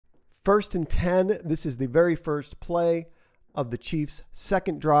First and 10, this is the very first play of the Chiefs'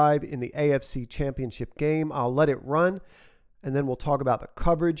 second drive in the AFC Championship game. I'll let it run, and then we'll talk about the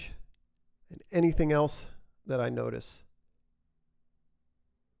coverage and anything else that I notice.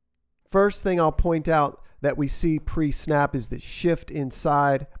 First thing I'll point out that we see pre-snap is the shift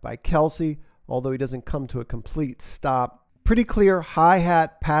inside by Kelce, although he doesn't come to a complete stop. Pretty clear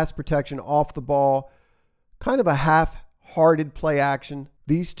hi-hat pass protection off the ball, kind of a half-hearted play action.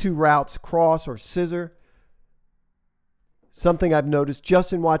 These two routes cross or scissor. Something I've noticed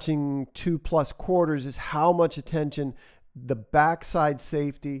just in watching 2+ quarters is how much attention the backside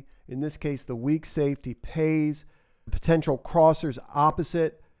safety, in this case the weak safety, pays. Potential crossers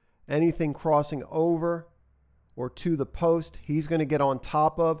opposite, anything crossing over or to the post, he's going to get on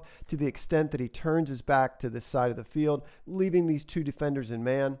top of to the extent that he turns his back to this side of the field, leaving these two defenders in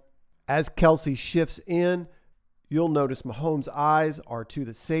man. As Kelce shifts in, you'll notice Mahomes' eyes are to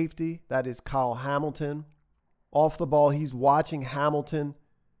the safety. That is Kyle Hamilton. Off the ball, he's watching Hamilton.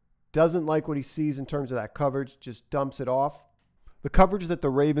 Doesn't like what he sees in terms of that coverage, just dumps it off. The coverage that the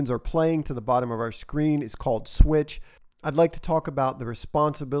Ravens are playing to the bottom of our screen is called switch. I'd like to talk about the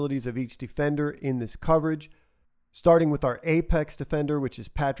responsibilities of each defender in this coverage, starting with our apex defender, which is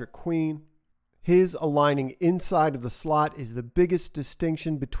Patrick Queen. His aligning inside of the slot is the biggest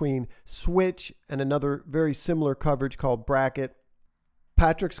distinction between switch and another very similar coverage called bracket.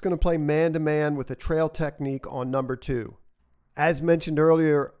 Patrick's going to play man-to-man with a trail technique on number 2. As mentioned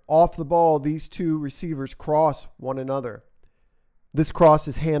earlier, off the ball, these two receivers cross one another. This cross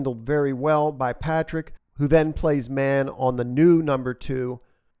is handled very well by Patrick, who then plays man on the new number 2,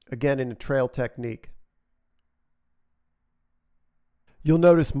 again in a trail technique. You'll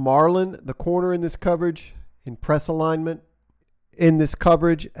notice Marlon, the corner in this coverage, in press alignment. In this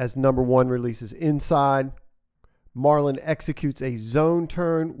coverage, as number 1 releases inside, Marlon executes a zone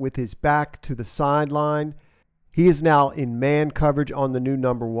turn with his back to the sideline. He is now in man coverage on the new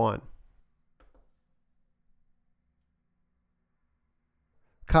number 1.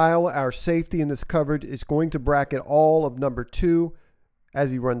 Kyle, our safety in this coverage, is going to bracket all of number 2 as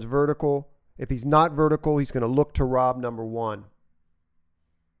he runs vertical. If he's not vertical, he's going to look to rob number 1.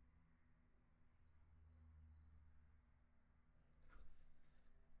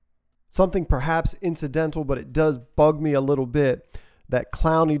 Something perhaps incidental, but it does bug me a little bit, that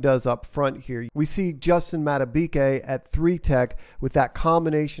Clowney does up front here. We see Justin Madubuike at 3 tech with that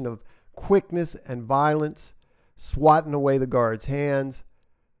combination of quickness and violence, swatting away the guard's hands,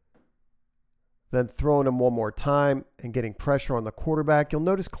 then throwing him one more time and getting pressure on the quarterback. You'll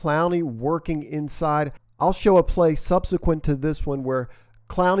notice Clowney working inside. I'll show a play subsequent to this one where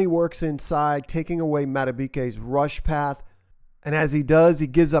Clowney works inside, taking away Madubuike's rush path. And as he does, he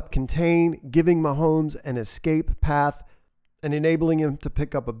gives up contain, giving Mahomes an escape path and enabling him to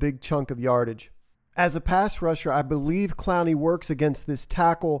pick up a big chunk of yardage. As a pass rusher, I believe Clowney works against this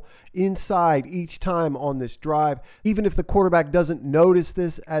tackle inside each time on this drive. Even if the quarterback doesn't notice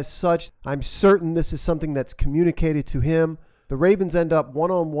this as such, I'm certain this is something that's communicated to him. The Ravens end up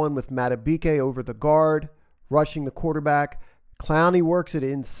one-on-one with Madubuike over the guard, rushing the quarterback. Clowney works it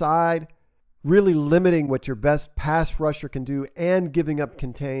inside, really limiting what your best pass rusher can do and giving up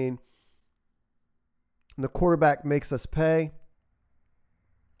contain. And the quarterback makes us pay.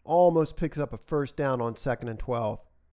 Almost picks up a first down on 2nd and 12.